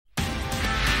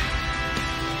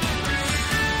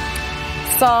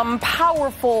Some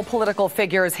powerful political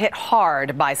figures hit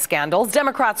hard by scandals.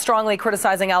 Democrats strongly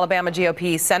criticizing Alabama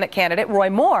GOP Senate candidate Roy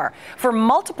Moore for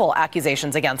multiple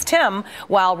accusations against him,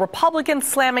 while Republicans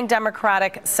slamming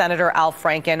Democratic Senator Al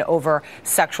Franken over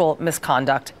sexual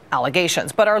misconduct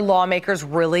allegations. But are lawmakers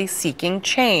really seeking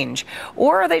change?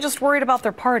 Or are they just worried about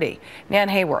their party? Nan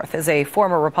Hayworth is a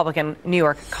former Republican New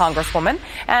York congresswoman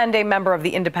and a member of the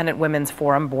Independent Women's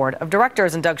Forum Board of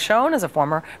Directors. And Doug Schoen is a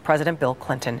former President Bill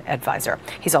Clinton advisor.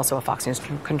 He's also a Fox News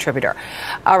contributor.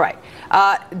 All right.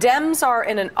 Dems are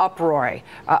in an uproar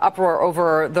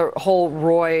over the whole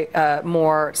Roy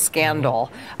Moore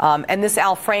scandal. And this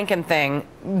Al Franken thing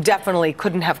definitely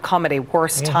couldn't have come at a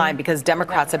worse time, because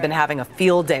Democrats have been having a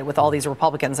field day with all these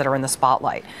Republicans that are in the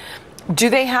spotlight. Do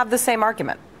they have the same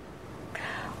argument?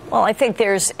 Well, I think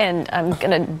there's, and I'm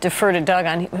going to defer to Doug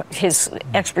on his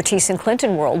expertise in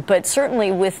Clinton world, but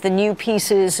certainly with the new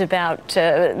pieces about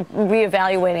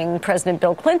reevaluating President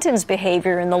Bill Clinton's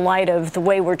behavior in the light of the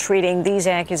way we're treating these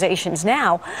accusations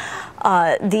now,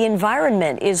 the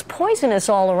environment is poisonous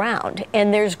all around,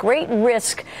 and there's great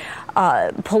risk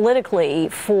politically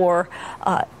for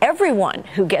everyone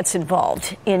who gets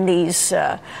involved in these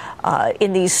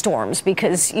storms,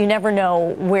 because you never know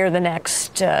where the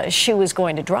next shoe is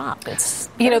going to drop. It's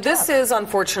this is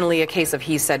unfortunately a case of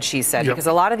he said, she said, because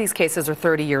a lot of these cases are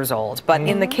 30 years old. But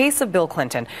in the case of Bill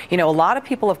Clinton, a lot of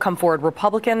people have come forward.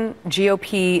 Republican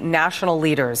GOP national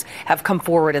leaders have come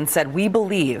forward and said, we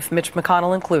believe, Mitch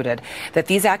McConnell included, that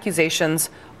these accusations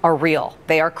are real.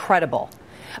 They are credible.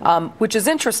 Which is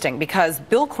interesting, because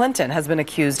Bill Clinton has been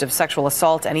accused of sexual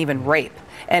assault and even rape,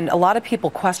 and a lot of people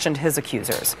questioned his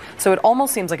accusers. So it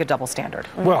almost seems like a double standard.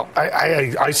 Well,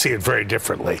 I see it very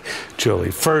differently,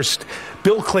 Julie. First,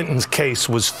 Bill Clinton's case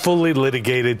was fully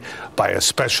litigated by a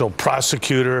special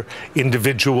prosecutor,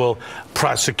 individual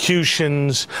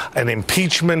prosecutions, an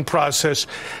impeachment process.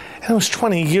 And it was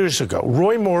 20 years ago.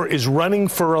 Roy Moore is running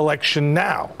for election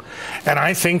now. And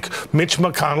I think Mitch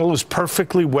McConnell is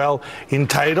perfectly well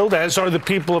entitled, as are the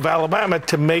people of Alabama,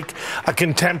 to make a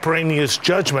contemporaneous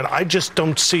judgment. I just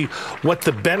don't see what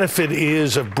the benefit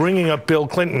is of bringing up Bill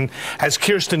Clinton, as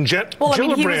Kirsten Gillibrand did. Well, I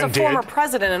mean, he was a former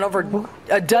president, and over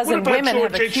a dozen women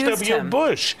have accused him.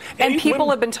 Bush? And people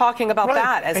have been talking about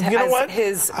that as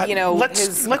his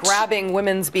grabbing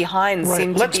women's behinds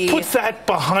seemed to be. Let's put that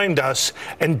behind us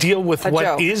and deal with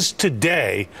what is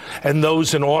today and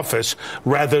those in office,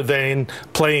 rather than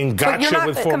playing gotcha with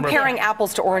former. But you're not comparing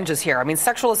apples to oranges here. I mean,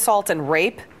 sexual assault and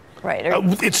rape. Right.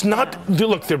 It's not.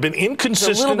 Look, there have been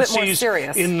inconsistencies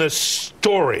in the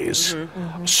stories,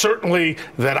 certainly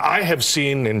that I have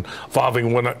seen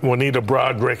involving Juanita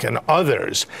Broderick and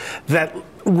others, that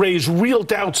raise real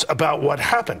doubts about what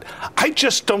happened. I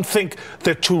just don't think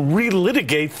that to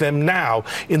relitigate them now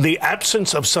in the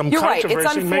absence of some controversy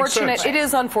It's unfortunate. makes sense. It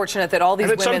is unfortunate that all these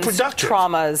women's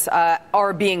traumas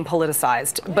are being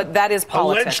politicized, but that is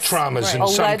politics. Alleged traumas in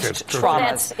some cases. Alleged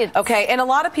traumas. Okay, and a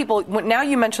lot of people, now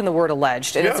you mentioned the word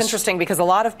alleged, and it's interesting because a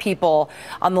lot of people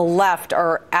on the left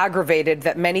are aggravated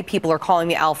that many people are calling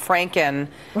the Al Franken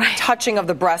touching of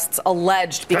the breasts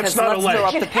alleged, because let's throw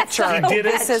up the picture.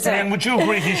 And would you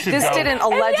agree he should This go? didn't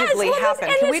allegedly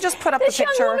happen. Can we just put up the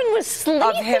picture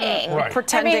of him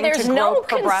pretending to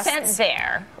grope her breasts? There's no consent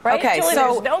there. Right? Okay, Julie,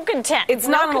 so there's no consent. It's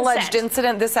not an alleged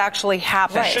incident. This actually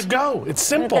happened. It should go. It's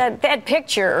simple. That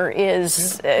picture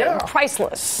is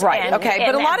priceless. Right. Okay.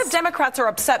 But a lot of Democrats are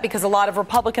upset because a lot of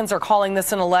Republicans are calling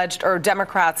this an alleged, or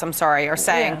Democrats, I'm sorry, are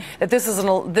saying that this is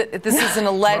an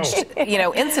alleged,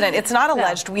 incident. It's not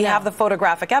alleged. We have the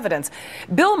photographic evidence.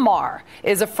 Bill Maher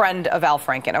is a friend of Al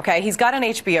Franken. Okay, he's got an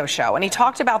HBO show, and he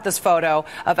talked about this photo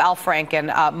of Al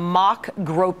Franken mock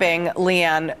groping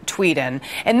Leanne Tweeden,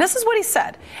 and this is what he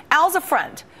said. Al's a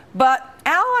friend, but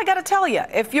Al, I got to tell you,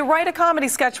 if you write a comedy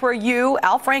sketch where you,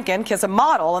 Al Franken, kiss a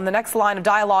model and the next line of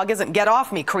dialogue isn't "get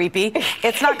off me, creepy,"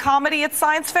 it's not comedy, it's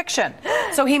science fiction.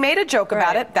 So he made a joke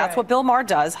about it. That's what Bill Maher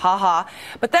does. Ha ha.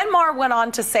 But then Maher went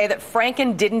on to say that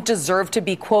Franken didn't deserve to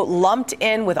be, quote, lumped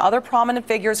in with other prominent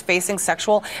figures facing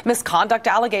sexual misconduct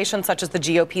allegations, such as the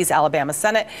GOP's Alabama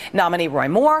Senate nominee Roy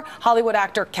Moore, Hollywood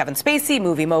actor Kevin Spacey,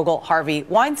 movie mogul Harvey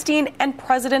Weinstein, and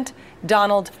President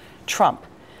Donald Trump.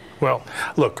 Well,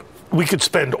 look, we could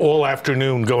spend all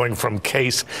afternoon going from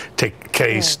case to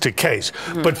case to case.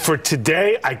 But for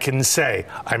today, I can say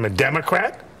I'm a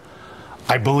Democrat.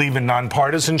 I believe in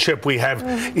nonpartisanship. We have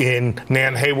in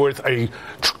Nan Hayworth a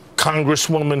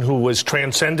congresswoman who was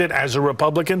transcendent as a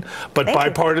Republican, but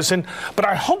bipartisan. But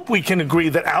I hope we can agree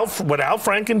that what Al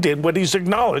Franken did, what he's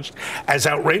acknowledged, as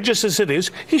outrageous as it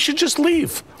is, he should just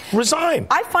leave, resign.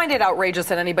 I find it outrageous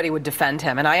that anybody would defend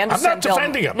him, and I understand. I'm not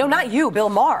defending him. No, not you, Bill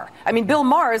Maher. I mean, Bill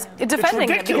Maher is defending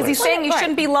him because he's saying you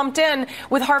shouldn't be lumped in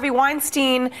with Harvey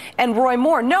Weinstein and Roy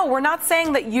Moore. No, we're not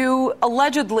saying that you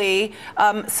allegedly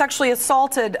sexually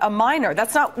assaulted a minor.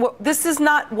 That's not what this is.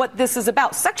 Not what this is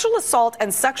about. Sexual assault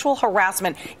and sexual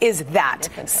harassment is that.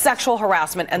 Sexual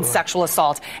harassment and sexual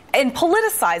assault. And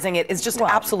politicizing it is just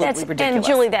absolutely ridiculous. And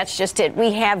Julie, that's just it.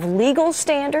 We have legal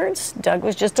standards. Doug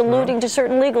was just alluding to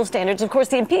certain legal standards. Of course,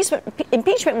 the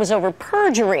impeachment was over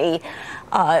perjury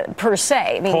per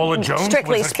se. I mean, Paula Jones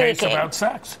strictly was a case about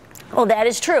sex. Well, that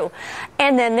is true.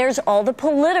 And then there's all the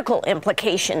political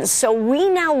implications. So we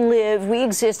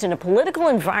exist in a political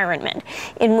environment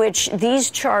in which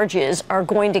these charges are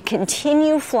going to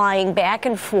continue flying back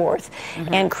and forth.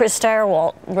 And Chris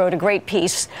Stirewalt wrote a great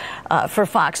piece for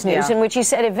Fox News in which he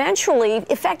said eventually,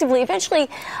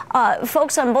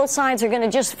 folks on both sides are going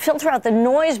to just filter out the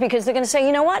noise because they're going to say,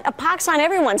 you know what, a pox on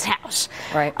everyone's house.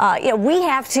 Right. We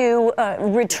have to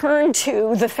return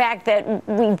to the fact that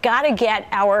we've got to get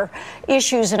our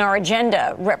issues in our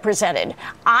agenda represented.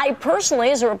 I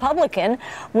personally, as a Republican,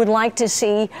 would like to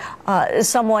see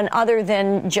someone other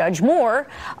than Judge Moore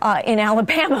in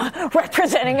Alabama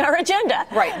representing our agenda.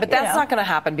 Right, but that's not going to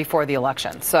happen before the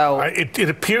election. So it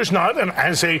appears not, and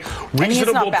as a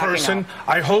reasonable person,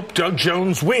 I hope Doug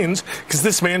Jones wins, because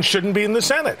this man shouldn't be in the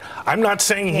Senate. I'm not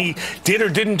saying he did or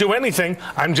didn't do anything.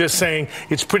 I'm just saying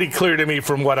it's pretty clear to me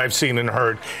from what I've seen and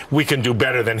heard, we can do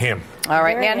better than him. All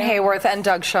right, Nan Hayworth and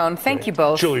Doug Schoen, thank you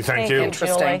both. Julie, thank you.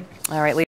 Interesting. Julie. All right.